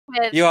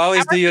with You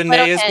always do your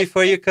nails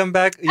before you come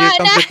back. You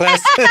come no. to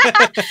class.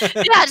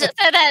 Yeah, just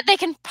so that they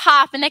can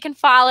pop and they can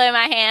follow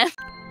my hand.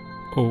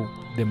 Ou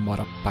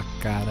demora pra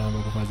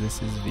caramba pra fazer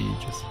esses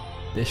vídeos.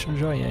 Deixa um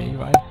joinha aí,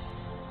 vai.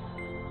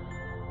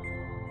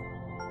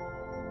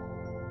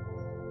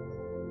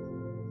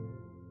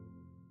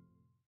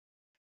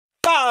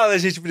 Fala,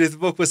 gente bonita, tudo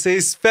bom com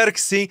vocês? Espero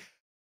que sim.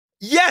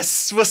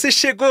 Yes! Você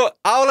chegou!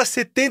 Aula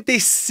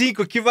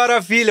 75, que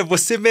maravilha!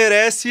 Você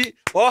merece,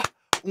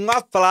 um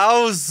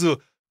aplauso!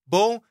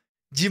 Bom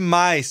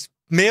demais!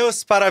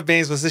 Meus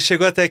parabéns! Você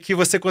chegou até aqui,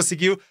 você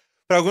conseguiu.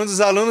 Para alguns dos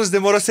alunos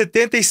demorou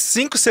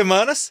 75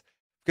 semanas,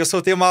 porque eu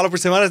soltei uma aula por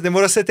semana,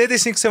 demorou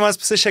 75 semanas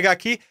para você chegar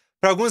aqui.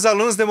 Para alguns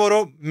alunos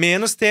demorou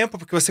menos tempo,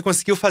 porque você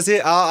conseguiu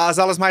fazer as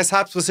aulas mais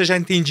rápido, você já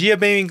entendia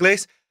bem o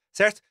inglês,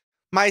 certo?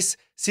 Mas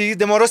se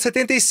demorou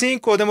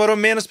 75 ou demorou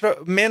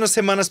menos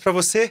semanas para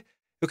você,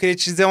 eu queria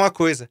te dizer uma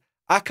coisa.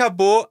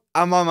 Acabou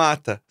a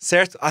mamata,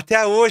 certo?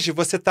 Até hoje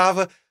você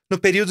estava no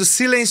período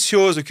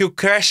silencioso, que o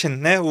Krashen,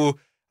 né,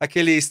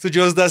 aquele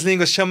estudioso das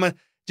línguas, chama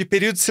de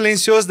período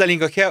silencioso da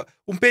língua, que é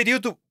um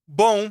período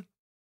bom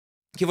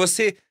que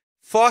você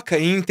foca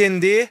em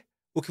entender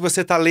o que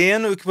você está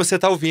lendo e o que você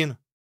está ouvindo,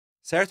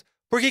 certo?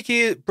 Por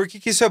que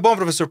isso é bom,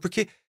 professor?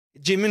 Porque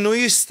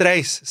diminui o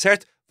estresse,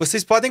 certo?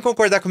 Vocês podem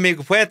concordar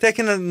comigo, põe até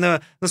aqui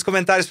nos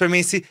comentários para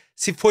mim se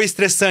foi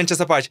estressante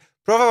essa parte.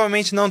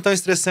 Provavelmente não tão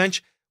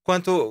estressante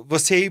quanto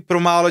você ir para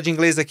uma aula de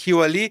inglês aqui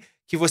ou ali,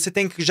 que você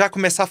tem que já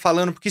começar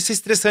falando, porque isso é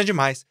estressante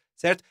demais,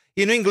 certo?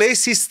 E no inglês,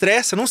 se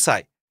estressa, não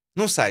sai.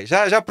 Não sai.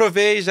 Já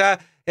provei,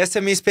 essa é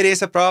a minha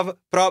experiência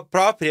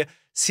própria.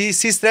 Se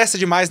estressa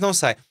demais, não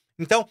sai.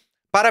 Então,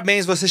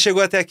 parabéns, você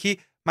chegou até aqui,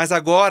 mas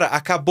agora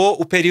acabou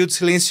o período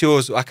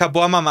silencioso,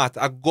 acabou a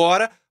mamata.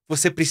 Agora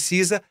você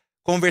precisa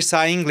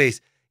conversar em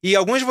inglês. E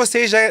alguns de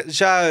vocês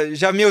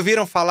já me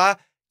ouviram falar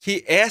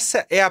que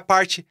essa é a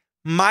parte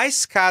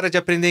mais cara de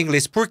aprender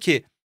inglês. Por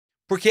quê?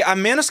 Porque a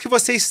menos que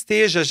você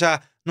esteja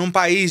já num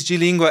país de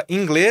língua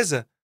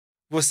inglesa,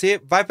 você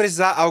vai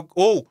precisar,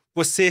 ou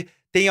você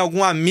tem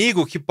algum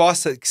amigo que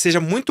seja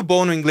muito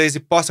bom no inglês e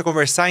possa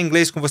conversar em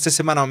inglês com você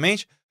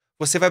semanalmente,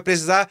 você vai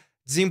precisar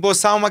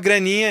desembolsar uma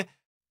graninha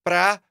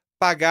para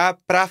pagar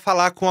para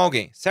falar com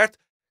alguém, certo? O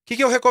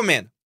que eu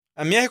recomendo?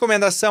 A minha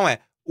recomendação é,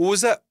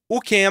 usa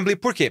o Cambly.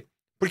 Por quê?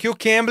 Porque o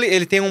Cambly,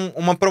 ele tem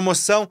uma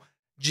promoção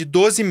de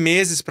 12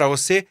 meses para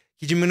você,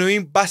 que diminui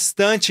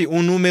bastante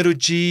o número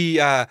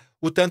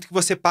o tanto que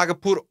você paga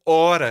por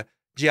hora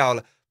de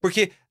aula.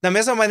 Porque da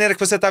mesma maneira que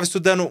você estava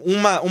estudando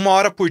uma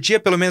hora por dia,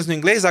 pelo menos no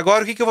inglês,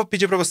 agora o que eu vou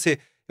pedir para você?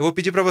 Eu vou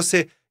pedir para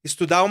você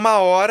estudar uma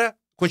hora,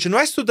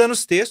 continuar estudando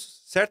os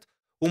textos, certo?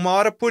 Uma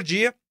hora por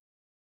dia,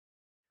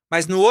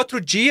 mas no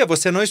outro dia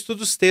você não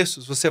estuda os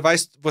textos, você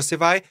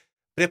vai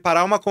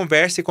preparar uma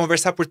conversa e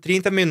conversar por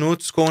 30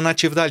 minutos com o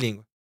nativo da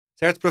língua.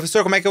 Certo?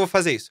 Professor, como é que eu vou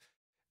fazer isso?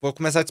 Vou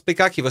começar a te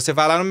explicar aqui. Você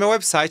vai lá no meu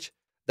website,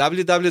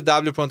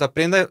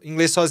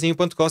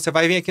 www.aprendainglessozinho.com. Você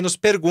vai vir aqui nos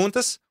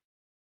perguntas.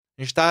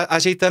 A gente está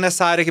ajeitando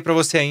essa área aqui para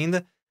você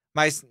ainda.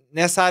 Mas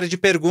nessa área de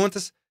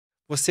perguntas,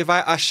 você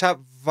vai achar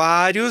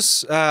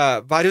vários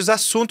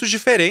assuntos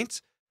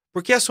diferentes.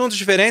 Por que assuntos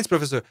diferentes,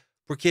 professor?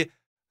 Porque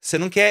você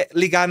não quer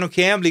ligar no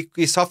Cambly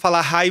e só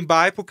falar hi,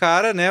 bye pro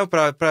cara, né? Ou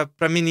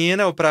pra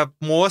menina, ou pra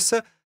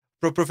moça,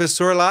 pro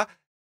professor lá.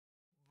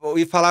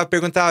 E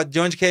perguntar de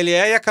onde que ele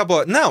é e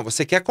acabou. Não,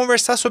 você quer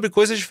conversar sobre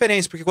coisas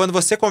diferentes, porque quando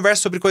você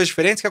conversa sobre coisas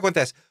diferentes, o que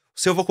acontece?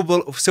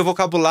 O seu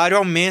vocabulário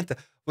aumenta,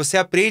 você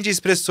aprende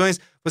expressões,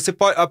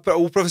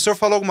 o professor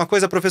falou alguma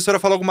coisa, a professora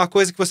falou alguma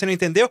coisa que você não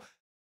entendeu.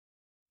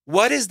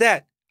 What is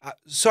that?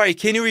 Sorry,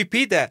 can you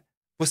repeat that?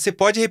 Você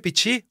pode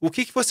repetir? O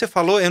que você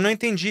falou? Eu não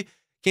entendi.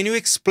 Can you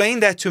explain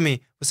that to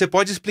me? Você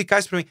pode explicar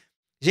isso para mim?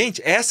 Gente,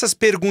 essas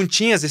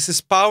perguntinhas, esses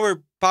power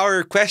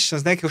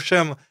questions, né, que eu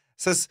chamo,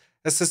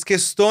 essas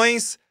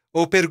questões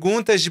ou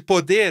perguntas de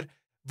poder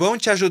vão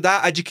te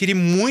ajudar a adquirir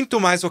muito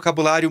mais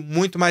vocabulário,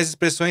 muito mais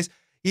expressões.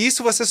 E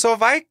isso você só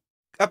vai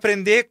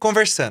aprender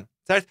conversando,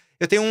 certo?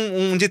 Eu tenho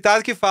um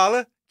ditado que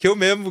fala, que eu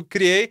mesmo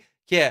criei,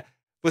 que é: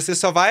 você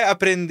só vai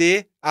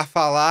aprender a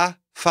falar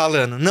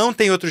falando. Não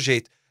tem outro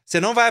jeito.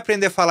 Você não vai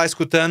aprender a falar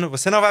escutando,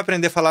 você não vai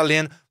aprender a falar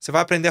lendo, você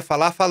vai aprender a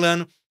falar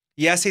falando.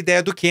 E essa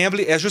ideia do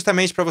Cambly é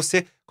justamente para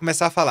você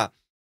começar a falar.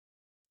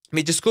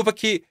 Me desculpa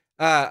que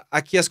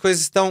aqui as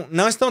coisas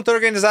não estão tão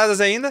organizadas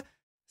ainda,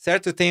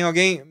 certo? Tem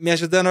alguém me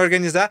ajudando a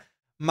organizar,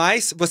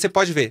 mas você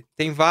pode ver,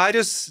 tem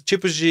vários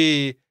tipos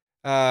de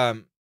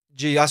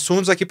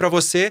assuntos aqui para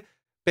você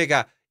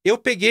pegar. Eu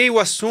peguei o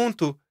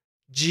assunto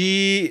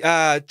de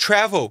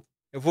travel.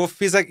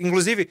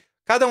 Inclusive,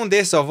 cada um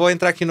desses, vou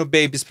entrar aqui no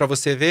Babies para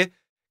você ver.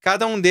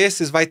 Cada um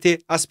desses vai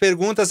ter as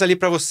perguntas ali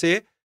para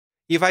você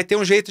e vai ter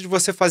um jeito de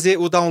você fazer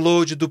o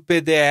download do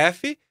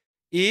PDF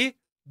e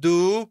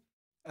do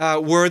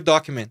Word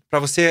Document, para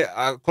você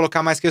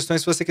colocar mais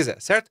questões se você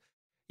quiser, certo?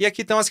 E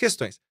aqui estão as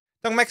questões.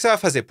 Então, como é que você vai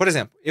fazer? Por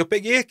exemplo, eu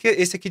peguei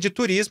esse aqui de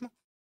turismo,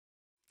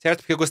 certo?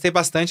 Porque eu gostei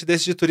bastante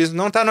desse de turismo.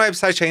 Não está no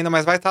website ainda,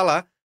 mas vai estar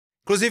lá.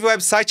 Inclusive, o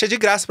website é de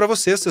graça para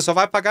você. Você só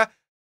vai pagar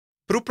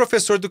para o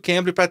professor do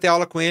Cambly para ter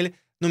aula com ele.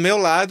 No meu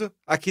lado,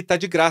 aqui está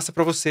de graça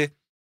para você.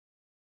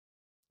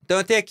 Então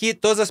eu tenho aqui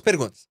todas as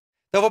perguntas.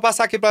 Então eu vou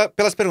passar aqui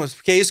pelas perguntas,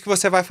 porque é isso que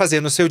você vai fazer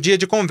no seu dia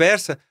de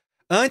conversa.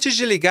 Antes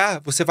de ligar,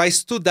 você vai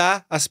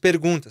estudar as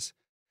perguntas.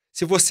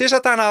 Se você já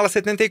está na aula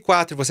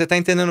 74 e você está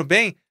entendendo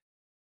bem,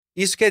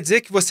 isso quer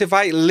dizer que você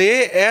vai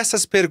ler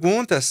essas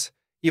perguntas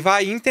e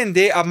vai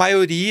entender a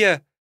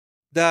maioria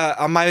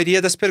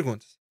das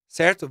perguntas,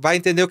 certo? Vai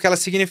entender o que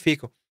elas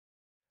significam.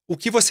 O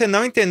que você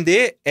não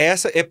entender,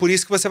 é por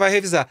isso que você vai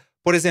revisar.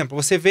 Por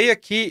exemplo, você veio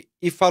aqui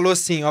e falou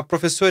assim, ó,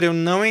 professor, eu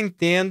não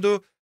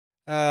entendo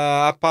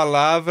a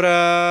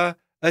palavra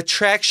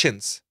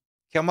attractions,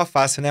 que é uma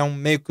fácil, né?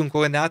 Meio que um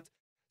coordenado.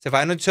 Você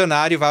vai no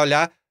dicionário e vai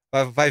olhar,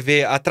 vai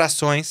ver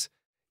atrações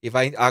e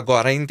vai,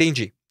 agora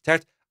entendi,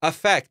 certo?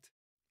 Affect,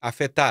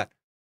 afetar.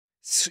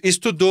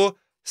 Estudou,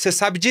 você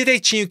sabe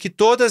direitinho que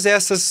todas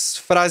essas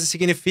frases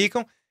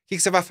significam. O que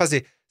você vai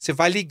fazer? Você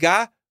vai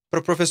ligar para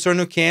o professor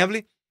no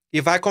Cambly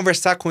e vai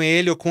conversar com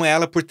ele ou com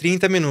ela por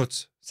 30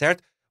 minutos,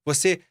 certo?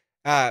 Você,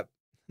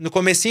 no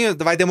comecinho,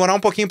 vai demorar um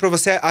pouquinho para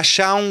você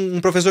achar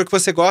um professor que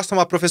você gosta,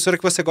 uma professora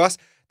que você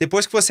gosta.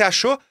 Depois que você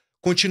achou,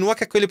 continua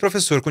com aquele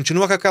professor,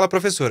 continua com aquela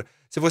professora.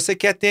 Se você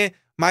quer ter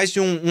mais de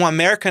um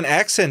American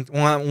accent,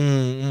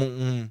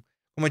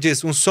 como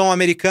diz, um som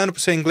americano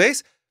pro seu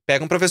inglês,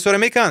 pega um professor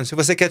americano. Se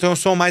você quer ter um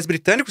som mais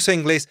britânico pro seu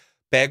inglês,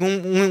 pega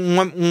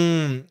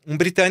um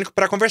britânico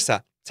para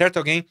conversar, certo?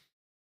 Alguém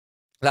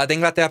lá da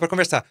Inglaterra para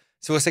conversar.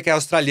 Se você quer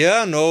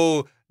australiano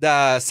ou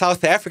da South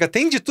Africa,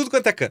 tem de tudo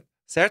quanto é canto,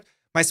 certo?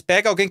 Mas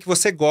pega alguém que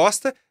você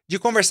gosta de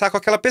conversar com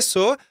aquela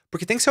pessoa,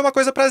 porque tem que ser uma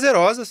coisa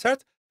prazerosa,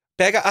 certo?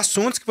 Pega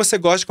assuntos que você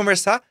gosta de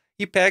conversar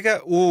e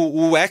pega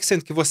o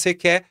accent que você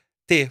quer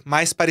ter,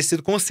 mais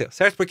parecido com o seu,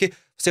 certo? Porque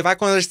você vai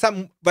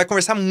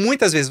conversar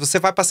muitas vezes, você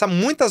vai passar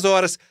muitas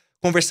horas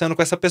conversando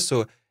com essa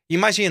pessoa.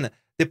 Imagina,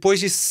 depois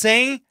de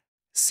 100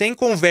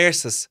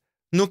 conversas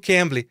no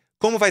Cambly,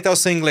 como vai estar o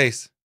seu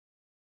inglês?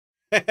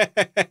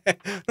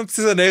 Não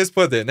precisa nem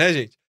responder, né,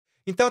 gente?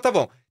 Então, tá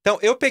bom. Então,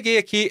 eu peguei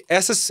aqui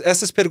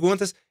essas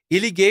perguntas e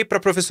liguei para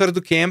a professora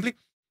do Cambly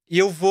e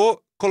eu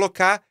vou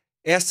colocar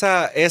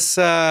essa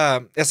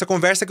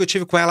conversa que eu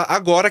tive com ela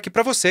agora aqui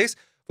para vocês.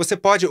 Você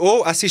pode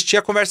ou assistir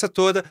a conversa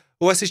toda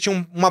ou assistir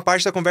uma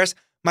parte da conversa,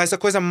 mas a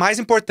coisa mais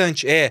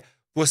importante é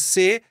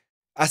você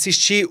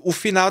assistir o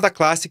final da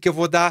classe, que eu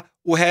vou dar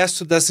o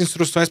resto das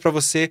instruções para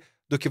você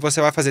do que você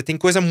vai fazer. Tem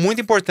coisa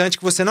muito importante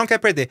que você não quer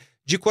perder,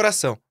 de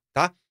coração,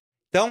 tá?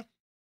 Então,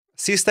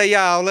 assista aí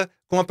a aula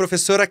com a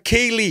professora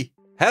Aquele.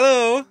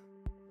 Hello!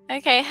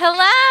 Okay, hello!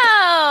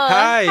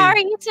 Hi! How are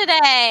you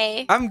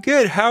today? I'm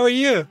good. How are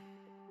you?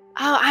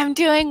 Oh, I'm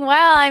doing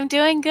well. I'm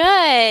doing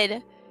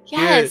good.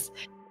 Yes.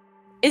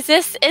 Good.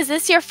 Is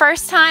this your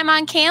first time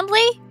on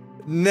Cambly?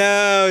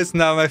 No, it's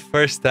not my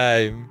first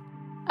time.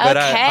 But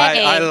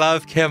Okay. I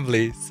love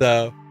Cambly,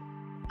 so...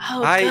 Oh,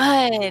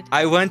 good.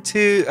 I want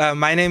to...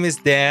 my name is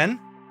Dan.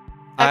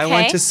 I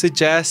want Okay. to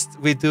suggest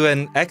we do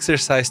an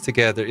exercise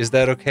together. Is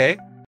that okay?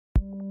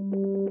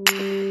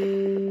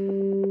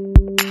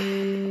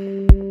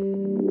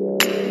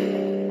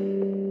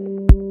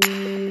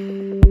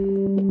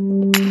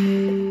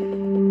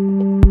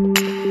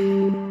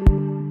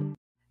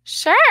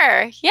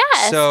 Sure.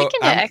 Yes, So, we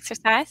can do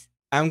exercise.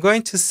 I'm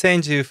going to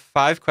send you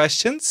 5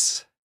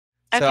 questions.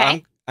 So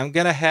Okay. I'm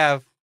going to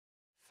have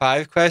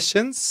 5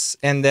 questions,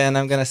 and then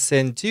I'm going to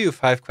send you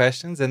 5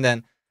 questions, and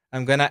then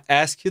I'm going to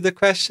ask you the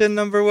question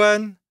number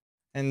 1,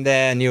 and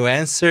then you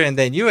answer, and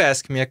then you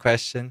ask me a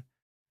question,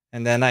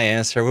 and then I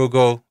answer. We'll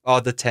go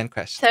all the 10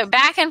 questions. So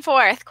back and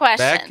forth questions.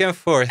 Back and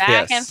forth, yes.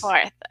 Back and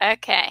forth.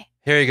 Okay.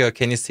 Here you go.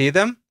 Can you see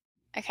them?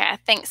 Okay, I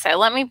think so.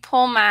 Let me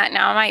pull my...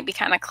 Now, I might be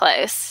kind of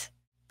close,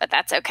 but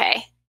that's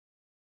okay.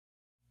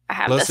 I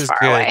have Close this is far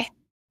good. away.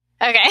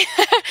 Okay.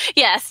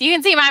 Yes, you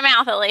can see my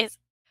mouth at least.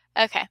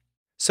 Okay.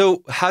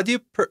 So how do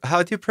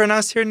you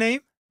pronounce your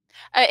name?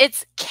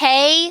 It's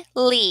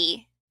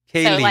Kaylee. So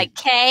Kaylee. like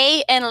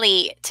Kay and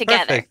Lee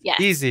together. Perfect. Yes.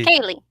 Easy.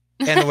 Kaylee.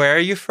 And where are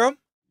you from?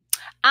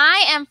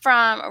 I am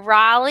from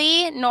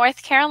Raleigh,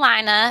 North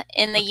Carolina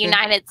in the Okay.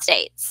 United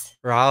States.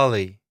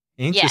 Raleigh.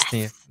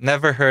 Interesting. Yes.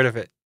 Never heard of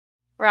it.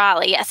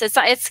 Raleigh, yes.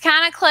 It's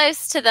kind of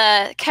close to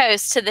the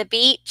coast, to the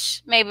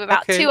beach, maybe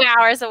about Okay. 2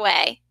 hours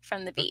away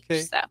from the beach.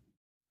 Okay. So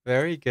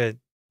Very good.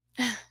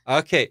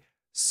 Okay.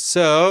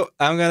 So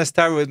I'm going to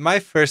start with my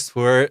first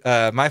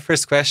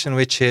question,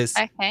 which is,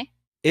 okay.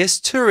 is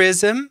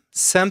tourism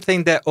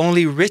something that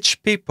only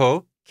rich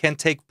people can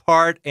take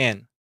part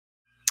in?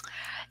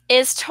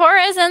 Is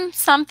tourism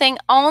something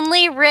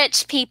only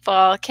rich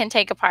people can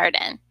take a part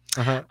in?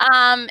 Uh-huh.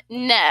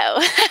 No.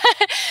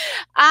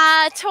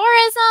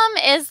 Tourism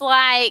is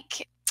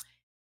like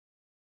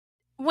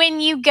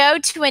when you go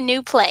to a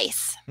new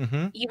place.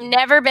 Mm-hmm. You've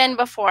never been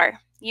before.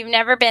 You've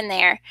never been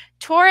there.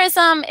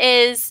 Tourism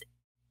is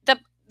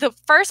the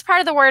first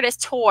part of the word is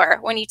tour.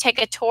 When you take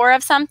a tour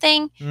of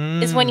something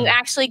is when you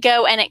actually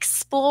go and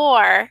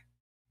explore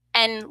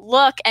and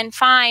look and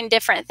find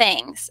different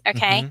things.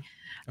 Okay.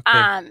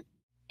 Mm-hmm. Okay.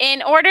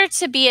 In order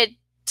to be a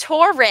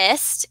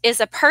tourist is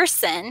a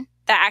person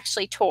that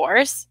actually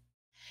tours.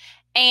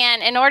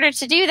 And in order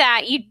to do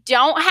that, you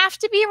don't have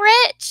to be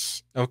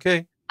rich.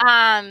 Okay.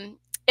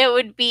 it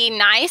would be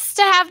nice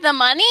to have the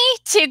money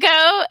to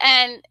go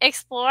and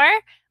explore.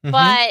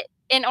 But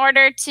in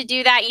order to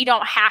do that, you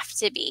don't have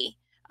to be.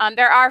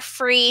 There are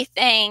free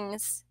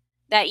things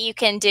that you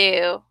can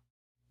do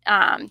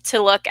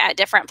to look at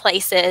different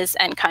places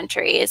and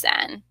countries.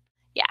 And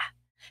yeah.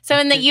 So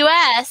in the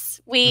U.S.,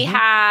 we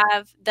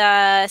have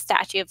the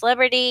Statue of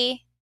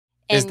Liberty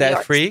in New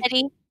York free?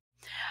 City.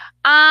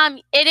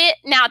 It is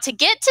now to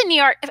get to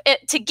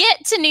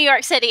New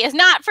York City is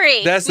not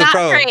free. That's the not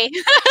problem.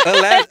 free.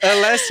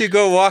 unless you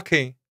go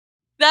walking.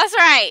 That's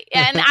right.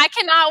 And I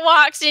cannot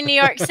walk to New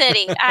York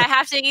City. I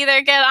have to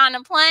either get on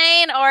a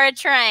plane or a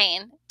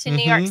train to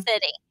New York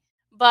City.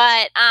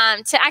 But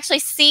to actually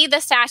see the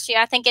statue,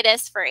 I think it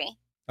is free.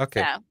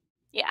 Okay. So,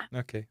 yeah.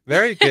 Okay.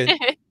 Very good.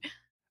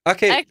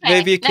 Okay.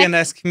 Maybe you can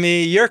ask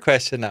me your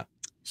question now.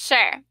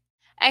 Sure.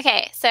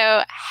 Okay.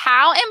 So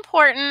how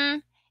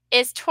important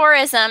is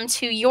tourism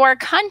to your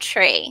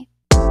country?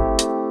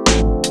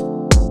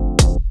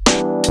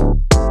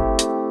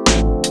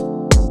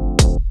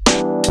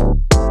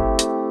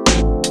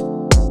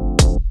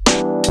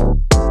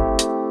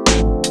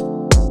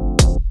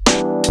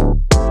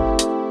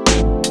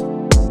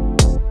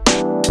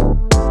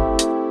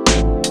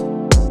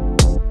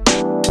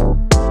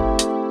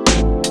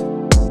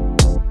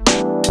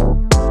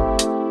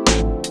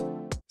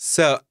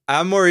 So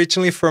I'm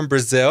originally from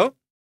Brazil.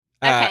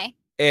 Okay.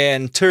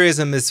 And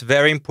tourism is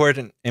very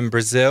important in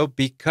Brazil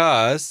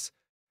because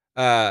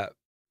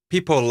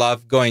people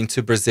love going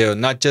to Brazil,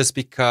 not just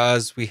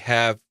because we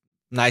have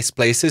nice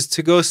places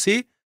to go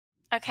see,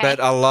 but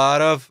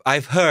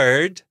I've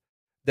heard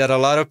that a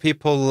lot of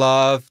people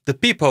love the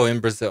people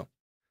in Brazil.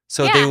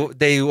 So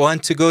they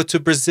want to go to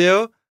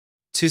Brazil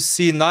to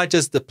see not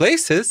just the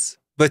places,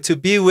 but to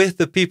be with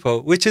the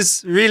people, which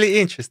is really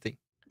interesting.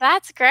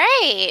 That's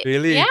great.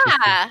 Really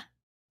interesting.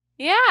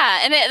 Yeah,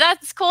 and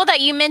that's cool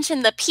that you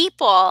mentioned the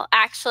people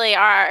actually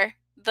are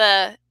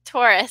the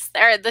tourists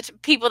or the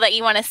people that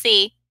you want to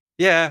see.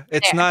 Yeah,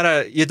 it's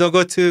not you don't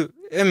go to,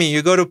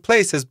 you go to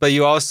places, but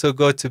you also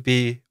go to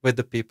be with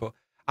the people.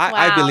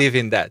 I believe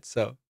in that,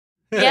 so.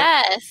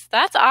 Yes,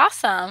 that's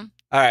awesome.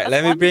 All right,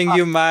 let me bring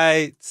you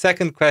my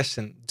second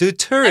question. Do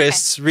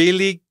tourists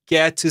really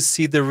get to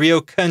see the real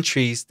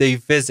countries they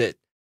visit?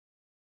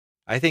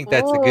 I think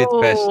that's a good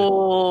question.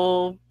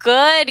 Oh,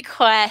 good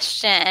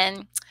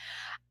question.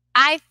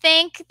 I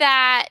think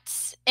that,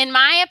 in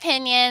my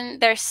opinion,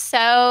 there's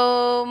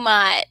so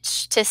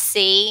much to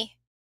see.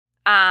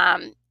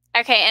 Okay,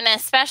 and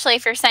especially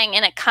if you're saying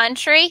in a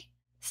country.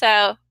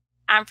 So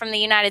I'm from the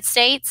United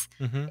States.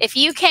 If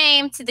you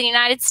came to the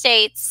United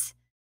States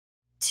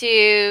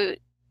to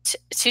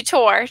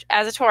tour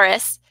as a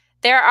tourist,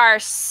 there are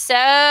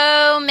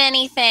so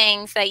many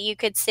things that you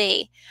could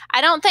see.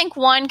 I don't think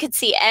one could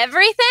see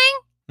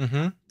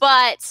everything,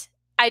 but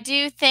I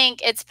do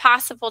think it's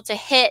possible to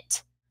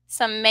hit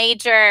some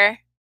major,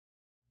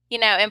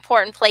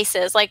 important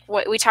places. Like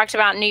what we talked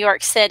about, New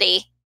York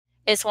City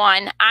is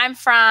one. I'm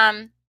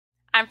from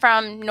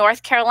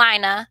North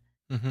Carolina,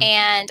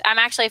 and I'm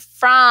actually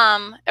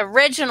from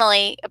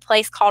originally a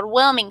place called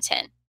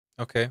Wilmington.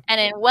 Okay.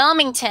 And in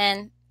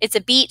Wilmington, it's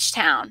a beach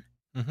town.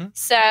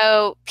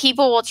 So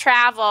people will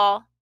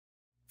travel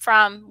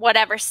from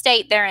whatever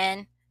state they're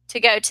in to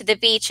go to the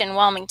beach in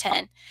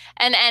Wilmington.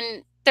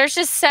 And there's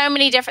just so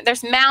many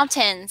there's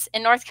mountains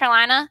in North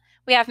Carolina.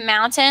 We have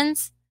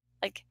mountains,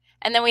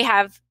 and then we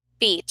have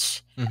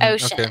beach,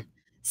 ocean. Okay.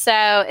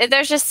 So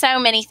there's just so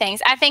many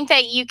things. I think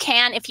that you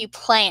can, if you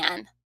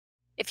plan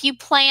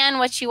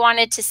what you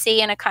wanted to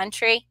see in a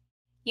country,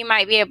 you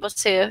might be able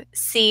to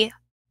see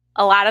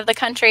a lot of the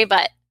country,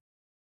 but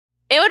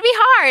it would be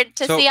hard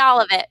to see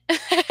all of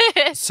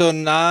it. So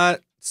not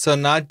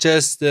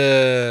just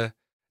they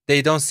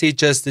don't see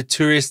just the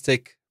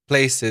touristic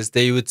places,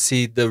 they would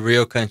see the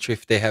real country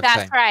if they have time.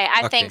 That's right.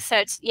 I think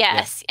so.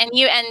 Yes.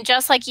 Yeah. And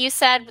just like you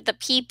said, with the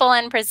people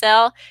in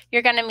Brazil,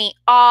 you're going to meet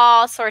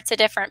all sorts of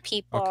different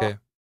people. Okay.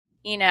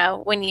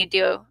 When you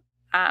do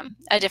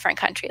a different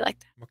country like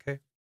that. Okay.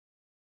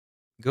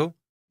 Go.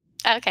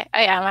 Okay. Oh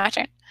yeah, my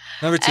turn.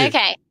 Number 2.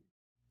 Okay.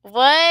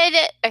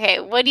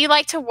 Would you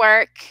like to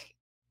work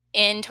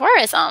in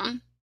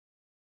tourism?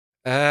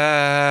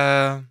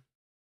 I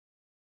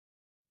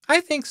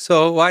think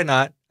so. Why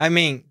not?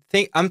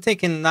 I'm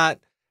thinking not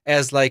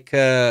as like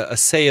a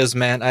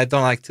salesman. I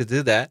don't like to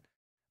do that.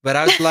 But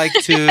I would like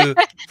to,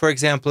 for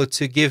example,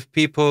 to give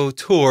people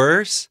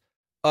tours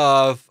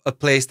of a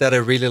place that I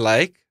really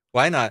like.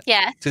 Why not?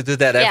 Yeah. To do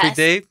that every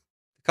day, a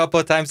couple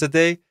of times a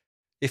day.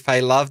 If I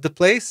love the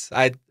place,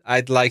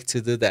 I'd like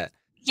to do that.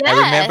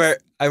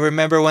 Yes. I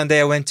remember one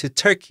day I went to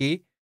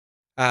Turkey,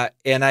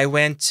 and I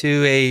went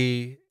to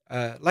a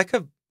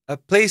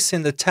place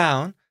in the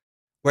town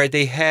where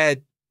they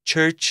had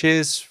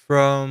churches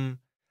from,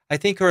 I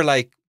think, were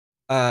like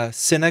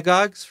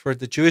synagogues for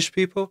the Jewish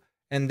people,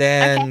 and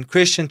then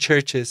Christian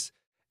churches.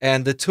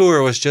 And the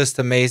tour was just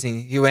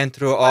amazing. He went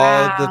through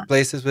all the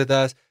places with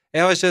us.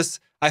 And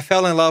I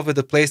fell in love with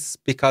the place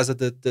because of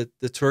the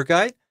tour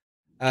guide.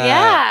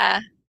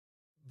 Yeah.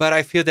 But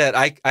I feel that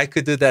I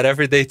could do that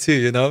every day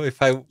too,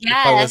 if I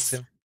was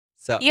him.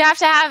 So you have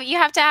to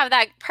have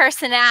that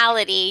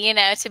personality, you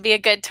know, to be a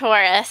good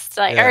tourist,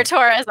 like or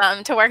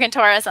tourism, to work in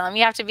tourism.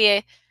 You have to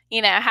be,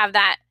 you know, have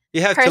that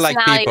you have to like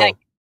personality, people.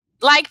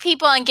 like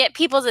people and get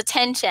people's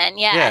attention.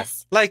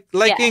 Yes. Yeah. Like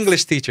Yes.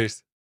 English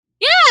teachers.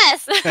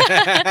 Yes. There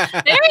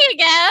you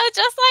go.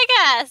 Just like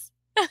us.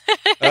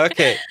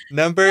 Okay.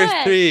 Number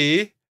Good.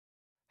 3.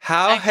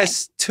 How Okay.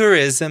 has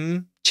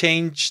tourism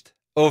changed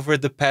over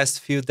the past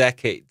few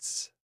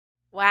decades?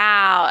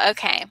 Wow.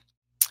 Okay.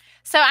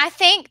 So I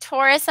think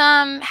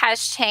tourism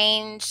has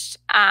changed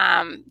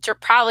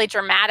probably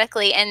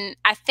dramatically, and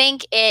I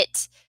think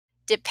it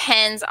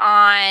depends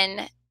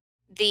on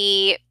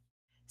the.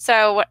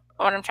 So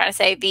what I'm trying to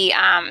say, the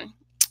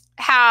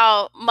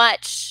how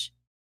much,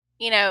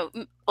 you know,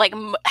 like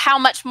how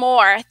much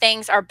more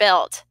things are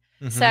built.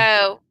 Mhm.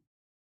 So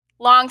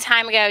long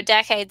time ago,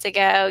 decades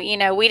ago, you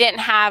know, we didn't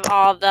have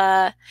all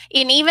the,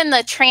 and even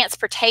the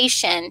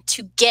transportation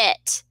to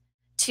get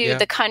to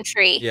the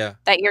country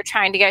that you're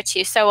trying to go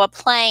to. So a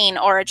plane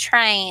or a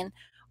train,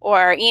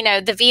 or, you know,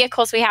 the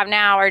vehicles we have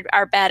now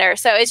are better.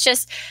 So it's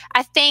just,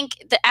 I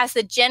think that as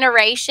the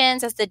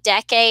generations, as the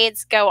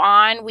decades go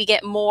on, we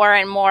get more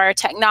and more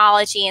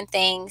technology and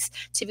things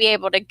to be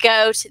able to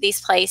go to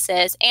these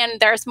places, and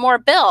there's more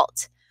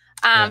built.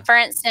 For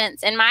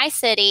instance, in my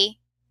city,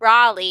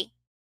 Raleigh,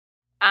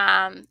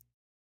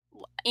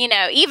 you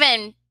know,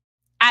 even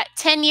at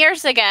 10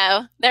 years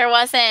ago, there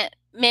wasn't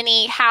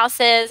many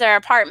houses or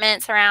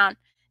apartments around.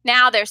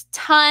 Now there's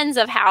tons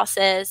of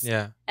houses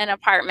and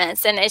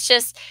apartments, and it's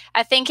just,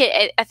 I think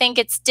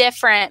it's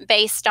different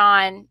based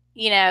on,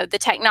 you know, the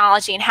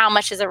technology and how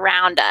much is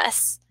around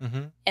us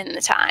in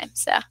the time.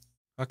 So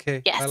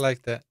okay, yes. I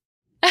like that.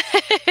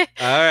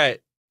 All right,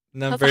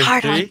 number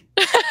 3.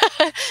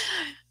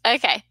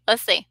 Okay,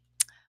 let's see.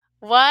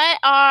 What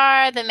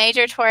are the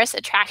major tourist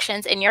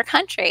attractions in your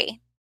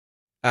country?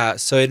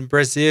 So in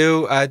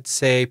Brazil, I'd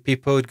say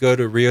people would go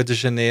to Rio de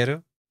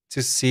Janeiro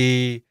to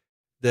see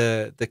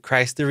the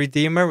Christ the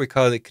Redeemer. We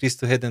call it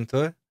Cristo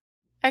Redentor.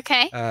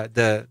 Okay.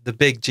 The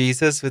big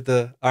Jesus with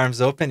the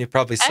arms open. You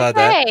probably saw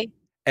that.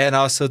 And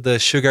also the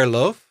sugar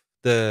loaf.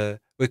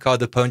 We call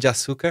the pão de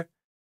açúcar.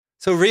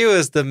 So Rio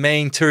is the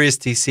main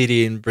touristy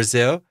city in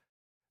Brazil.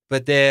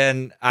 But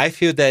then I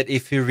feel that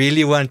if you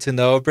really want to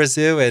know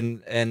Brazil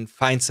and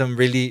find some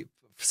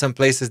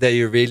places that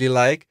you really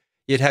like,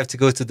 you'd have to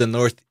go to the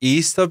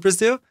northeast of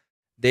Brazil.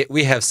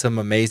 We have some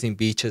amazing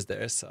beaches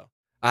there. So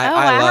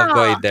I love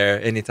going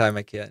there anytime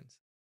I can.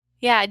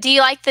 Yeah. Do you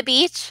like the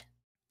beach?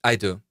 I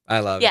do. I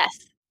love it.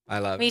 Yes. I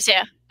love Me it.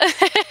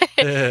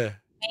 too.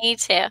 Me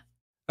too.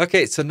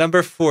 Okay, so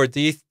number 4.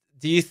 Do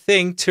you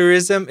think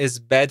tourism is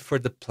bad for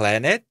the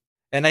planet?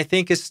 And I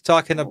think it's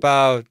talking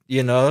about,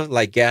 you know,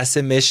 like gas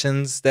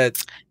emissions that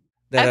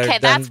are done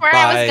that's where by,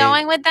 I was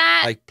going with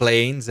that. like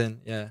planes and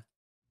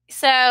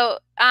So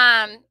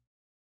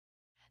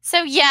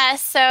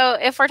yes. So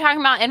if we're talking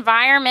about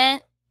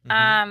environment,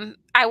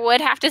 I would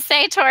have to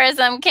say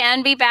tourism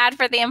can be bad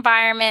for the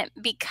environment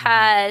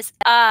because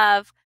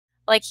of,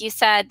 like you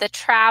said, the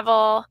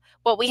travel,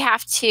 what we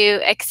have to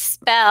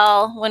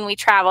expel when we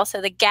travel. So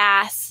the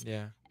gas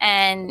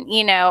and,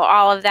 you know,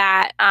 all of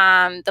that,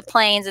 the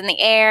planes in the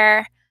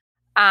air.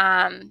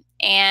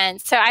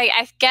 And so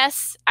I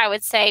guess I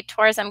would say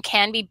tourism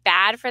can be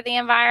bad for the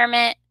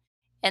environment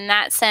in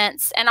that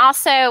sense. And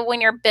also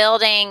when you're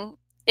building,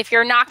 if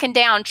you're knocking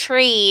down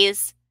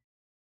trees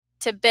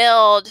to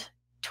build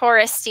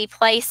touristy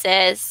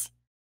places,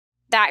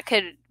 that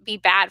could be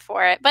bad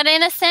for it. But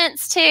in a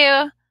sense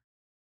too,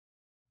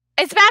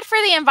 it's bad for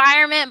the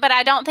environment, but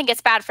I don't think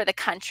it's bad for the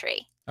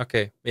country.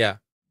 Okay, yeah.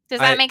 Does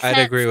that make sense?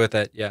 I'd agree with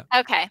that, yeah.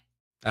 Okay.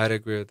 I'd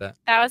agree with that.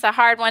 That was a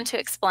hard one to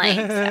explain.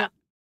 So.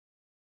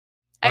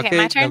 Okay,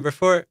 my turn. Number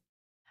 4.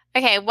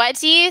 Okay, what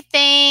do you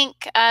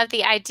think of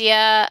the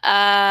idea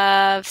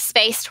of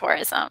space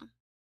tourism?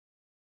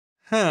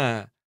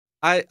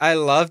 I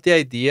love the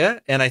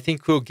idea, and I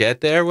think we'll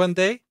get there one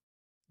day,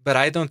 but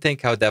I don't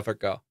think I'll ever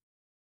go.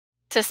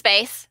 To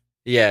space?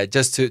 Yeah,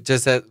 just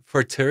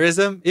for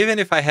tourism. Even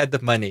if I had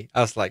the money,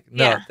 I was like,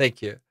 no,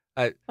 thank you.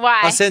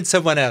 Why? I'll send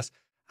someone else.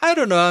 I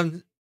don't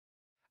know.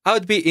 I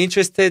would be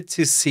interested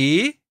to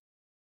see,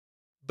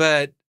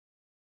 but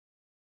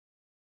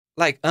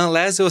like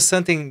unless it was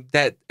something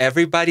that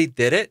everybody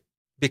did it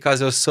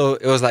because it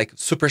was like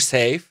super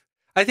safe.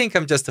 I think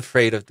I'm just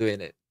afraid of doing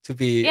it, to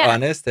be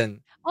honest. And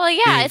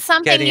it's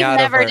something you've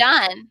never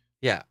done.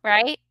 Yeah.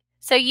 Right?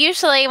 So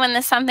usually when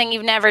there's something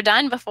you've never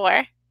done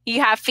before,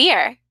 you have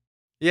fear.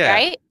 Yeah.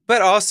 Right?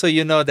 But also,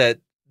 you know that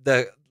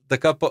the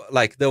couple,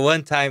 like the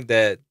one time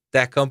that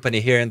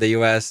company here in the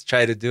US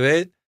tried to do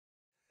it,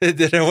 it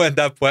didn't end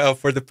up well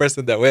for the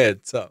person that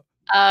went. So.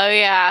 Oh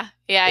yeah.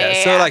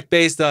 So like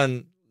based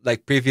on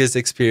like previous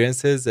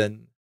experiences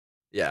and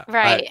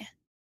right.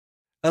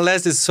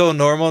 Unless it's so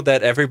normal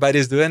that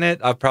everybody's doing it,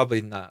 I'll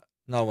probably not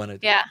want to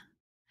do it.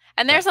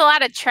 And there's a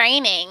lot of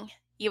training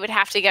you would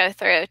have to go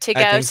through to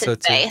go to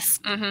space.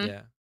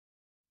 Yeah,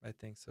 I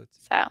think so too.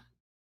 So.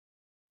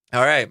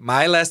 All right,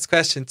 my last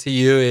question to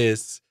you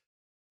is,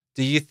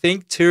 do you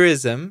think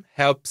tourism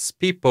helps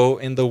people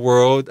in the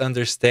world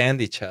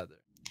understand each other?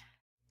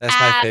 That's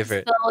my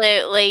favorite.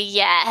 Absolutely,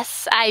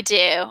 yes, I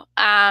do.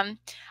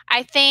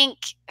 I think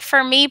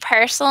for me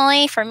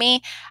personally,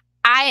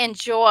 I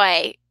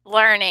enjoy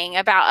learning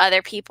about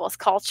other people's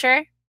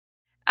culture.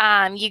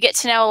 You get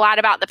to know a lot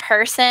about the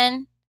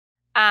person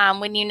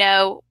when you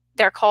know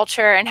their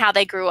culture and how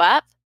they grew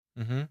up.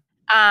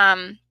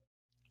 Mm-hmm.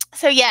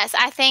 So yes,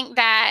 I think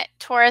that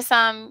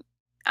tourism,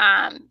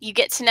 you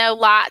get to know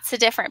lots of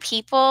different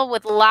people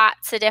with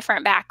lots of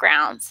different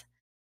backgrounds.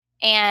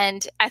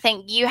 And I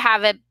think you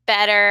have a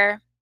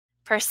better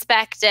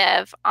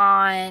perspective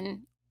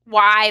on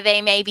why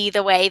they may be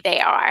the way they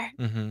are.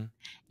 Mm-hmm.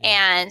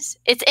 And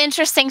it's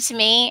interesting to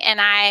me, and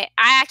I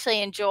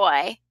actually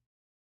enjoy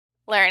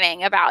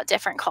learning about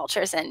different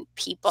cultures and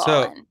people.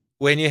 So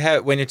when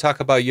you talk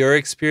about your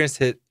experience,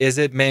 is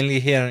it mainly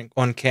here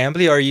on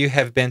Cambly, or you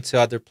have been to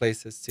other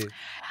places too?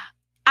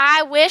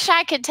 I wish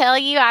I could tell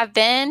you I've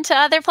been to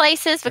other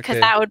places because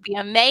that would be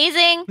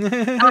amazing.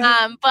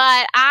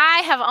 But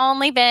I have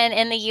only been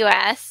in the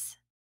U.S.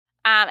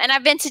 And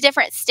I've been to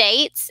different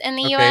states in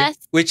the U.S.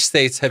 Which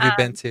states have you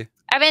been to?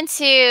 I've been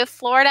to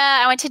Florida.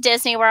 I went to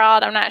Disney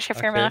World. I'm not sure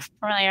if you're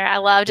familiar. I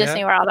love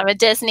Disney World. I'm a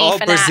Disney all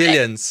fanatic.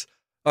 Brazilians,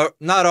 or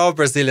not all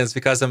Brazilians,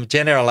 because I'm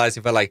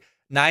generalizing, but like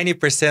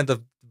 90%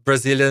 of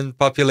Brazilian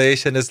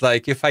population is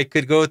like, if I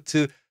could go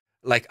to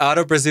like out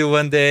of Brazil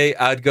one day,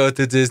 I'd go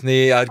to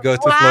Disney, I'd go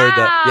to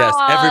Florida. Yes,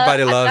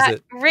 everybody loves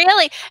it.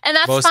 Really? And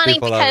that's Most funny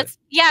people love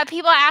because,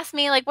 people ask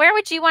me, like, where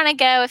would you want to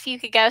go if you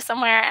could go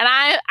somewhere? And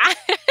I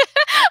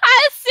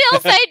still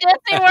say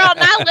Disney World,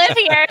 and I live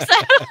here. So,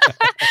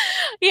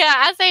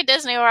 I say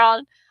Disney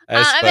World.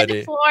 I've been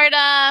to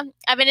Florida.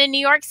 I've been in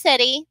New York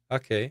City.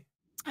 Okay.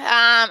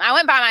 I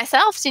went by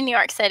myself to New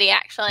York City,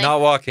 actually.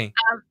 Not walking.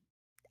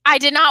 I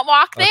did not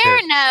walk there,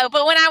 no.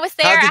 But when I was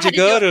there, How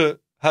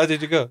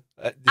did you go?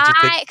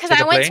 Because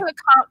I went to a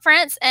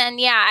conference, and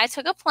I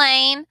took a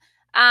plane,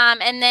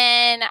 and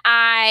then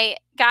I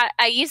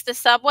used the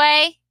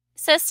subway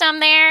system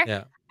there.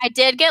 Yeah. I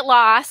did get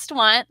lost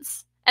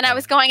once, and I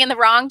was going in the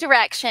wrong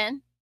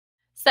direction,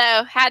 so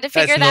had to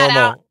figure that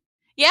out.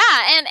 Yeah,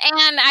 and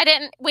I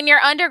didn't. When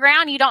you're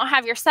underground, you don't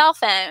have your cell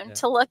phone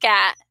to look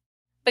at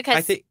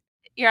because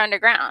you're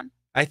underground.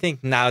 I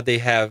think now they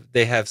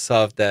have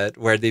solved that,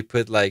 where they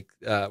put like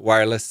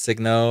wireless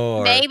signal,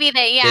 or maybe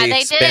they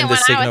expand didn't the when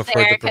signal I was for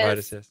there, the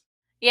providers.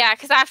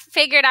 because I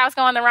figured I was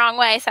going the wrong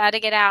way, so I had to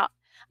get out.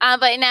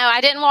 But no,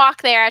 I didn't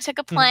walk there. I took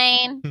a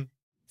plane,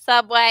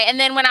 subway, and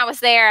then when I was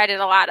there, I did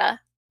a lot of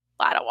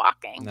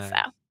walking. Nice. So,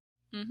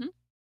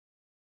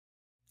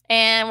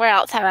 and where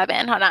else have I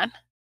been? Hold on,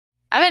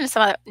 I've been to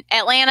some other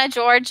Atlanta,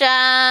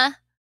 Georgia.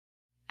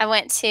 I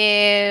went to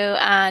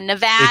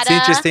Nevada. It's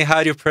interesting how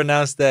you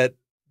pronounce that.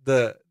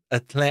 The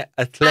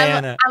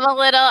Atlanta. I'm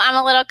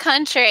a little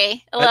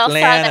country, a little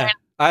Atlanta. southern.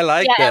 I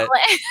like that.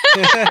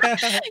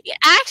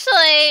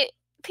 Actually,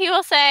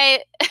 people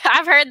say,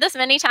 I've heard this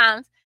many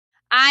times,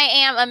 I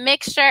am a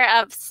mixture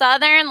of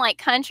southern, like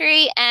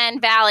country,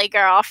 and valley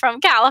girl from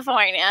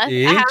California.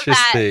 Interesting. I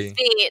have that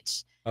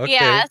speech. Okay.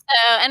 Yeah,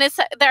 so, and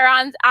they're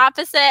on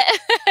opposite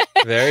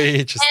Very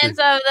interesting. ends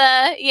of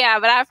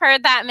but I've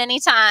heard that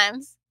many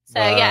times. So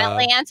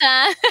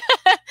Atlanta.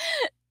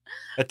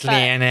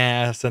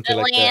 Atlanta, something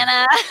like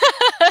that.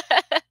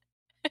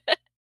 Atlanta.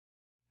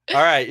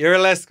 All right, your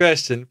last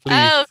question, please.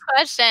 Oh,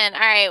 question. All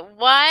right.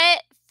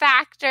 What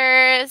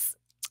factors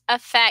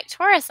affect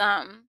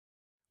tourism?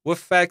 What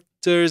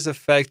factors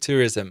affect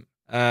tourism?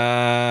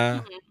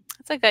 That's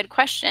a good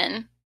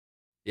question.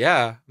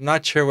 Yeah, I'm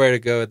not sure where to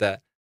go with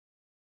that.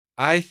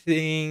 I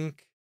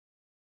think,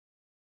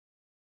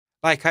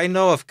 like, I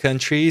know of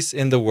countries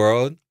in the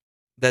world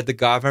that the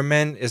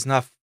government is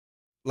not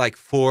like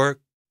for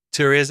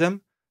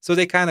tourism, so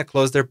they kind of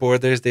close their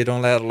borders. They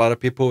don't let a lot of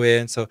people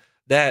in, so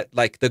that,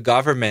 like, the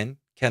government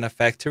can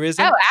affect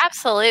tourism. Oh,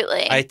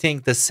 absolutely. I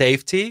think the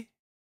safety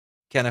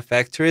can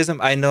affect tourism.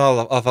 I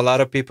know of a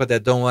lot of people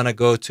that don't want to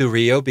go to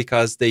Rio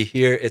because they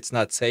hear it's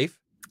not safe.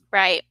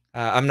 Right.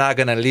 I'm not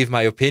going to leave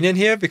my opinion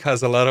here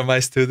because a lot of my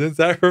students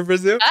are from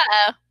Brazil.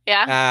 Uh-oh.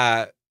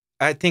 Yeah.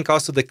 I think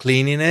also the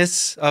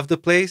cleanliness of the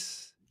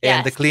place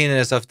and the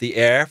cleanliness of the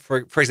air.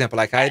 For example,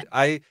 like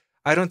I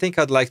don't think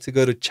I'd like to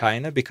go to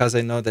China because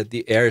I know that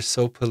the air is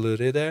so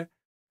polluted there.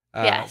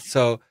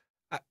 So,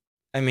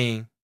 I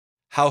mean,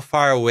 how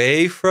far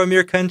away from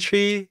your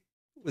country,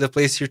 the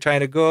place you're trying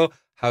to go,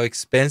 how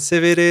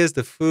expensive it is,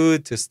 the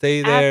food to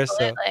stay there.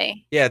 Absolutely.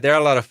 So, yeah, there are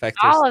a lot of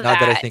factors All of now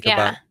that I think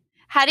about it.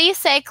 How do you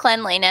say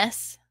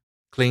cleanliness?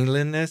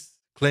 Cleanliness?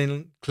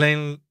 Clean.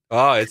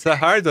 Oh, it's a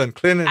hard one.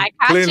 I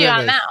got you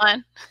on that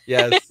one.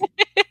 Yes.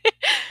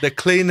 The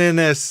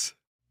cleanliness.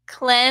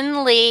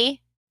 Cleanliness.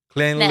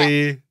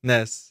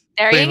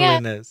 There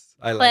Cleanliness.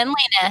 you go. I like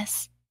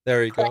Cleanliness.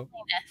 There you go.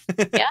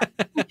 Yeah.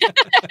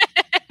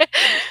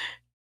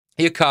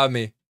 You caught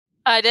me.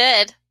 I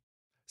did.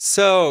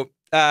 So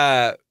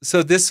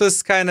this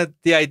was kind of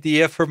the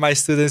idea for my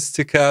students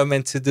to come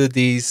and to do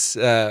these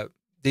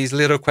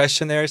little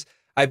questionnaires.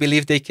 I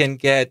believe they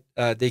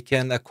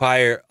can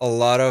acquire a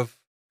lot of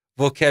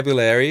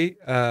vocabulary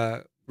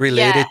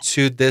related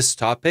to this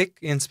topic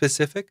in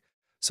specific.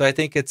 So I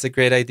think it's a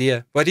great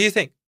idea. What do you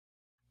think?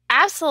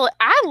 Absolutely.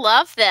 I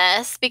love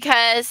this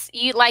because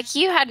like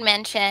you had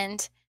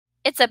mentioned,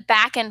 it's a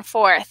back and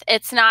forth.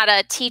 It's not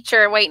a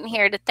teacher waiting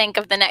here to think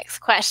of the next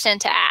question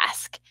to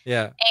ask.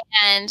 Yeah.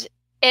 And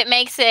it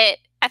makes it,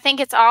 I think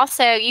it's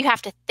also, you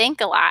have to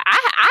think a lot.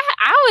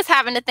 I was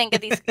having to think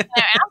of these.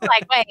 I was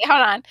like, wait,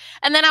 hold on.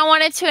 And then I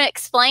wanted to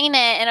explain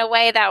it in a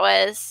way that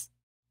was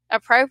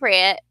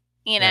appropriate,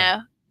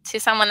 to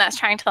someone that's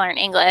trying to learn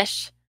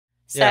English.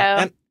 So,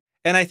 yeah.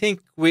 And I think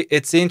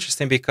it's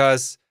interesting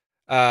because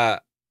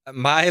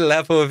my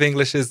level of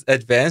English is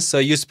advanced. So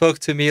you spoke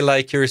to me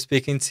like you were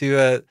speaking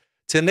to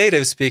a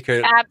native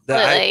speaker.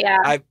 Absolutely,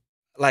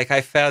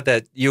 I felt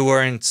that you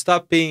weren't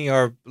stopping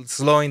or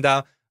slowing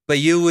down, but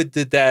you would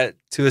do that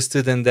to a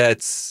student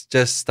that's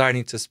just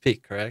starting to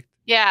speak, correct?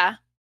 Yeah.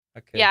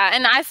 Okay. Yeah,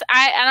 and I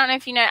don't know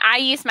if you know, I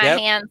use my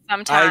hands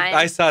sometimes.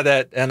 I saw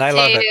that, and I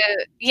love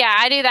it. Yeah,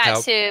 I do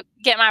that to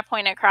get my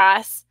point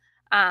across.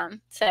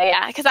 So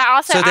yeah, because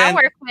I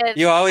work with.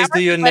 You always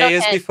do your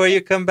nails before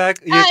you come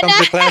back. You come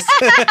to class.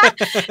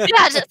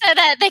 Yeah, just so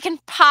that they can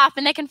pop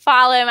and they can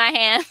follow my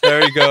hand.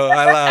 There you go.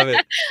 I love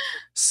it.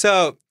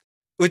 So,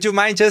 would you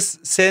mind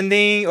just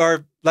sending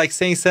or like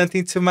saying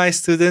something to my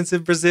students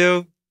in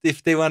Brazil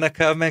if they want to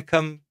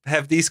come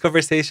have these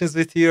conversations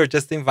with you, or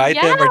just invite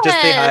them, or just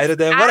say hi to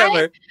them,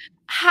 whatever.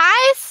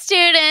 Hi,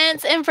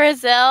 students in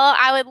Brazil.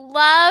 I would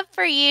love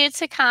for you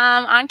to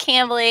come on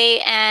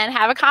Cambly and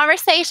have a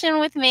conversation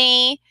with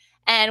me,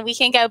 and we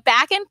can go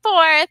back and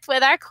forth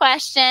with our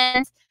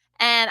questions,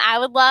 and I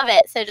would love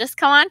it. So just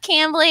come on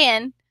Cambly,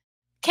 and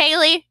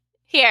Kaylee,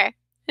 here.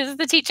 This is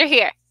the teacher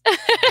here.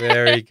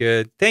 Very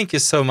good. Thank you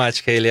so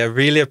much, Kaylee. I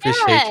really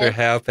appreciate your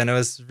help, and it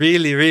was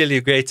really, really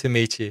great to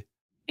meet you.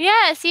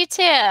 Yes, you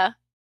too.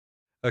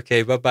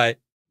 Ok, bye-bye.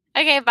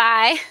 Ok,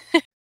 bye.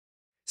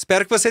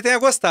 Espero que você tenha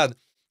gostado.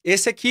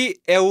 Esse aqui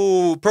é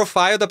o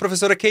profile da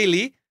professora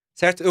Kaylee,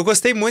 certo? Eu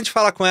gostei muito de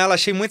falar com ela,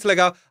 achei muito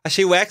legal.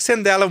 Achei o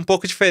accent dela um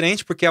pouco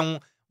diferente, porque é um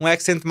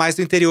accent mais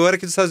do interior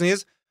aqui dos Estados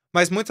Unidos,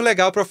 mas muito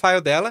legal o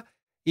profile dela.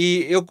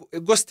 E eu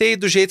gostei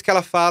do jeito que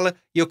ela fala,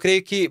 e eu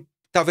creio que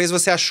talvez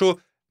você achou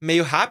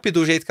meio rápido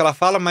o jeito que ela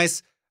fala,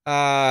 mas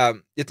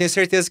eu tenho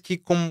certeza que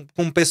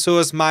com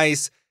pessoas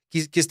mais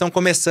que estão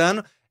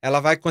começando, ela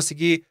vai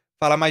conseguir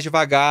falar mais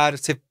devagar.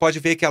 Você pode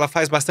ver que ela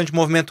faz bastante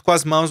movimento com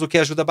as mãos, o que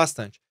ajuda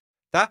bastante,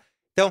 tá?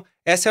 Então,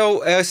 esse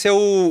é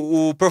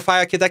o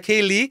profile aqui da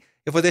Kaylee.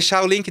 Eu vou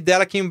deixar o link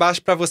dela aqui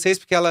embaixo para vocês,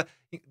 porque ela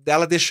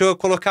deixou eu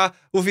colocar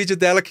o vídeo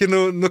dela aqui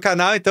no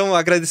canal, então eu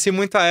agradeci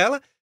muito a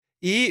ela.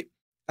 E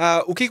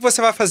o que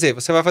você vai fazer?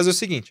 Você vai fazer o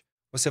seguinte: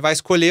 você vai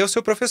escolher o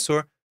seu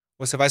professor,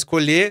 você vai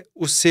escolher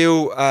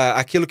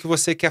aquilo que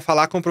você quer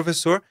falar com o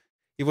professor,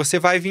 e você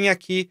vai vir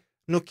aqui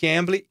no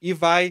Cambly e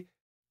vai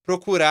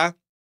procurar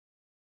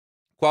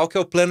qual que é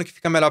o plano que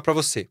fica melhor para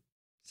você,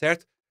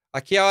 certo?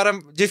 Aqui é a hora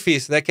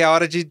difícil, né? Que é a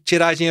hora de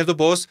tirar dinheiro do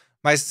bolso,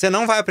 mas você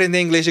não vai aprender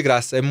inglês de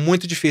graça. É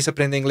muito difícil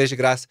aprender inglês de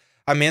graça,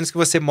 a menos que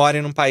você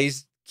more num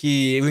país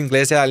que o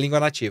inglês é a língua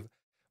nativa.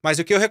 Mas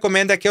o que eu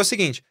recomendo aqui é o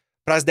seguinte: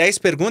 para as 10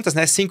 perguntas,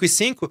 né, 5 e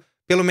 5,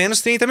 pelo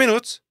menos 30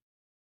 minutos.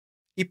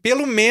 E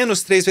pelo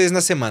menos 3 vezes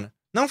na semana.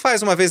 Não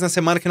faz uma vez na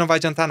semana que não vai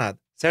adiantar nada,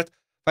 certo?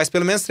 Faz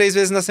pelo menos 3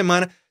 vezes na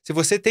semana. Se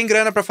você tem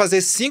grana para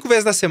fazer 5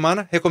 vezes na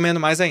semana,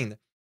 recomendo mais ainda.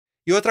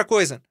 E outra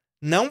coisa,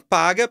 não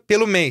paga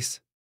pelo mês.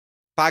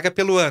 Paga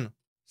pelo ano,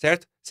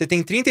 certo? Você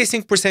tem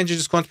 35% de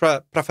desconto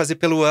para fazer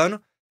pelo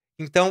ano,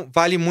 então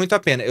vale muito a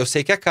pena. Eu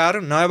sei que é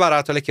caro, não é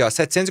barato. Olha aqui, ó,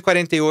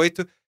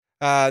 748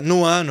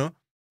 no ano.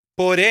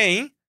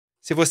 Porém,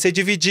 se você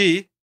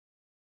dividir...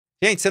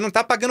 Gente, você não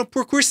tá pagando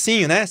por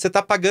cursinho, né? Você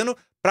tá pagando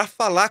para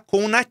falar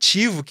com um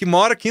nativo que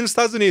mora aqui nos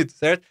Estados Unidos,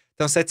 certo?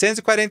 Então,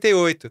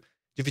 748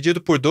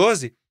 dividido por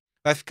 12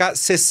 vai ficar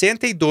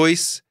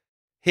 62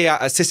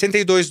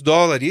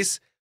 dólares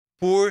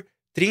por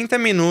 30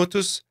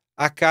 minutos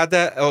a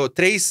cada...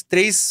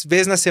 três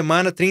vezes na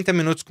semana, 30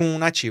 minutos com um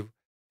nativo.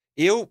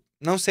 Eu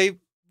não sei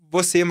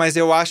você, mas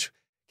eu acho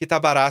que tá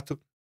barato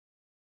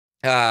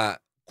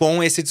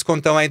com esse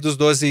descontão aí dos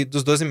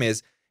 12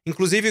 meses.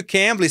 Inclusive, o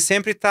Cambly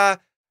sempre tá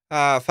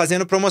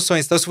fazendo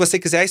promoções. Então, se você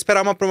quiser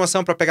esperar uma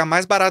promoção para pegar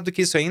mais barato do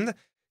que isso ainda,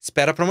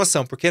 espera a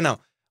promoção. Por que não?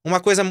 Uma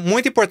coisa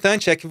muito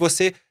importante é que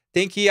você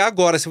tem que ir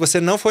agora. Se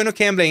você não foi no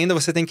Cambly ainda,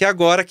 você tem que ir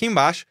agora aqui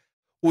embaixo,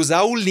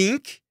 usar o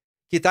link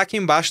que tá aqui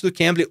embaixo do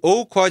Cambly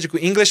ou o código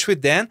English with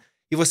Dan,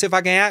 e você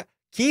vai ganhar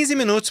 15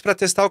 minutos para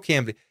testar o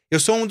Cambly.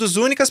 Eu sou uma das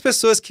únicas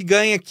pessoas que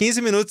ganha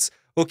 15 minutos,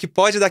 ou que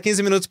pode dar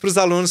 15 minutos para os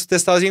alunos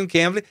testarem o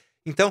Cambly.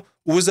 Então,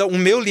 usa o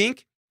meu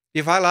link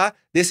e vai lá.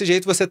 Desse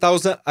jeito você tá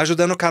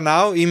ajudando o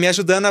canal e me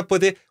ajudando a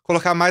poder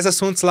colocar mais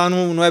assuntos lá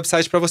no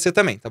website para você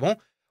também, tá bom?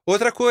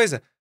 Outra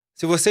coisa,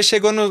 se você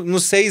chegou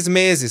nos 6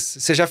 meses,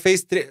 você já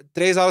fez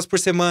 3 aulas por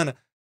semana,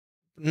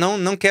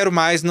 não quero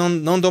mais,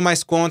 não dou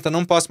mais conta,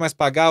 não posso mais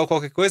pagar ou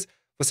qualquer coisa,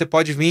 você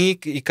pode vir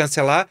e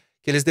cancelar,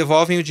 que eles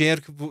devolvem o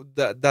dinheiro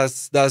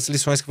das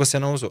lições que você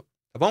não usou,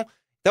 tá bom?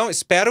 Então,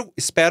 espero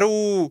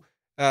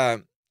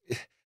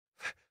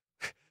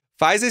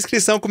Faz a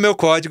inscrição com o meu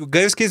código,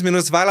 ganha os 15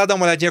 minutos, vai lá dar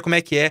uma olhadinha como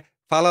é que é,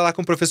 fala lá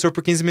com o professor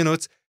por 15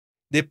 minutos.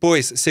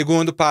 Depois,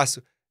 segundo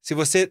passo, se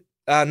você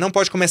não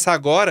pode começar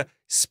agora,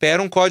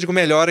 espera um código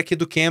melhor aqui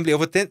do Cambly. Eu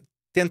vou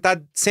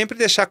tentar sempre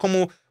deixar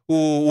como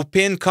o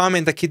pin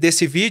comment aqui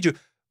desse vídeo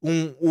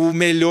um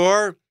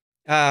melhor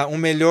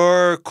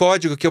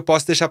código que eu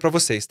posso deixar para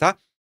vocês, tá?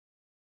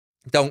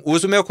 Então,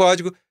 usa o meu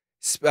código,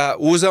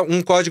 usa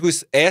um código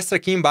extra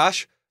aqui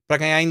embaixo para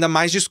ganhar ainda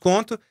mais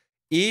desconto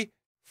e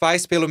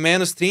faz pelo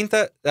menos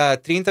 30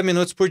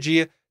 minutos por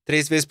dia,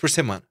 3 vezes por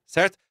semana,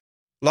 certo?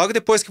 Logo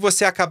depois que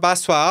você acabar a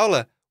sua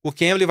aula, o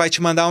Cambly vai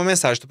te mandar uma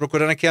mensagem. Estou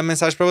procurando aqui a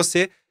mensagem para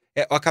você.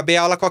 Eu acabei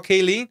a aula com a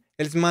Aquele,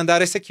 eles me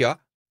mandaram esse aqui, ó.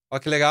 Ó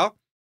que legal.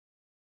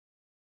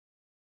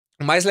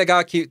 O mais legal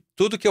é que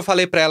tudo que eu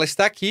falei para ela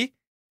está aqui.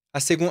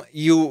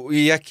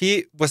 E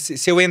aqui,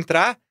 se eu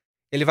entrar,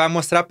 ele vai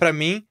mostrar para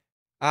mim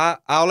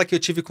a aula que eu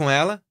tive com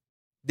ela.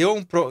 Deu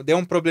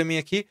um probleminha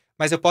aqui,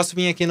 mas eu posso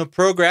vir aqui no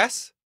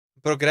progresso,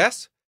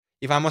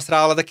 e vai mostrar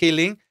a aula da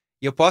Aquele,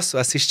 e eu posso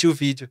assistir o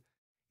vídeo.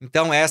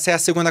 Então, essa é a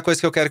segunda coisa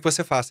que eu quero que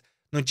você faça.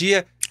 No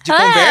dia de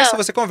conversa,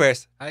 você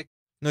conversa.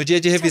 No dia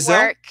de revisão,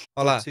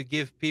 olha lá,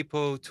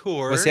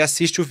 você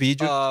assiste o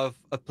vídeo,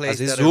 às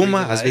vezes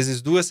uma, às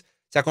vezes duas.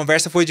 Se a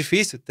conversa foi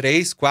difícil,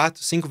 3,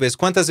 4, 5 vezes.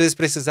 Quantas vezes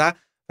precisar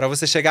para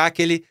você chegar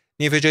àquele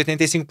nível de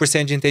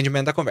 85% de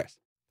entendimento da conversa.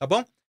 Tá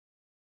bom?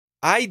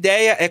 A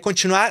ideia é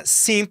continuar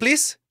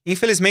simples.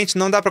 Infelizmente,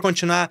 não dá para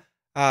continuar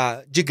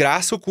de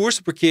graça o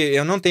curso, porque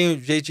eu não tenho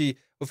jeito de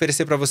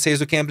oferecer para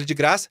vocês o Cambly de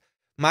graça,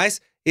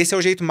 mas esse é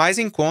o jeito mais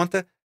em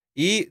conta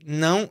e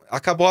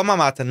acabou a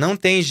mamata. Não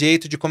tem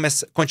jeito de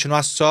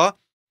continuar só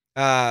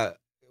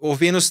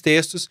ouvindo os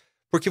textos,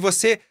 porque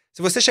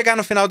se você chegar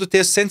no final do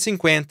texto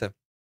 150,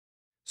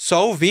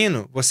 só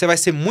ouvindo, você vai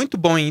ser muito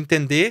bom em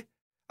entender,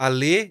 a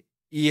ler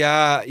e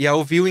a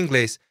ouvir o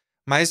inglês,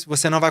 mas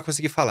você não vai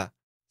conseguir falar,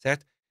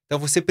 certo? Então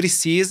você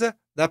precisa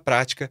da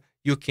prática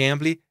e o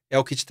Cambly é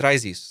o que te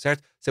traz isso,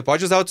 certo? Você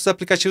pode usar outros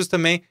aplicativos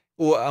também.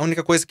 A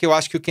única coisa que eu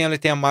acho que o Cambly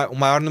tem o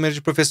maior número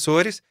de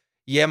professores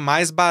e é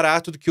mais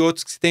barato do que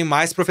outros que têm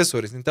mais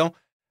professores. Então,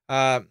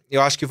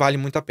 eu acho que vale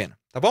muito a pena,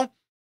 tá bom?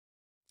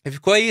 E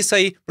ficou isso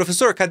aí.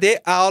 Professor, cadê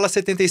a aula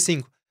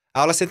 75?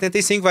 A aula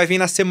 75 vai vir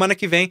na semana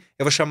que vem.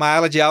 Eu vou chamar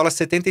ela de aula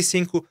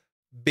 75B,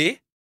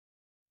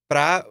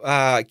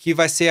 que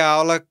vai ser a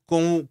aula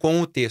com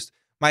o texto.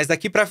 Mas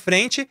daqui pra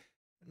frente,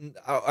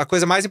 a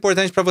coisa mais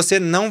importante para você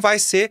não vai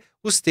ser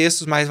os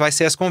textos, mas vai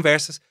ser as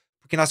conversas,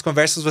 porque nas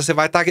conversas você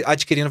vai estar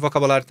adquirindo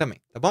vocabulário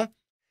também, tá bom?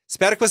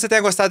 Espero que você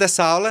tenha gostado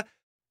dessa aula.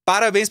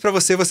 Parabéns para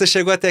você, você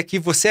chegou até aqui,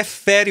 você é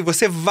fera e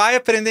você vai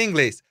aprender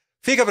inglês.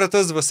 Fica para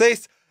todos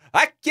vocês,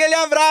 aquele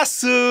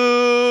abraço!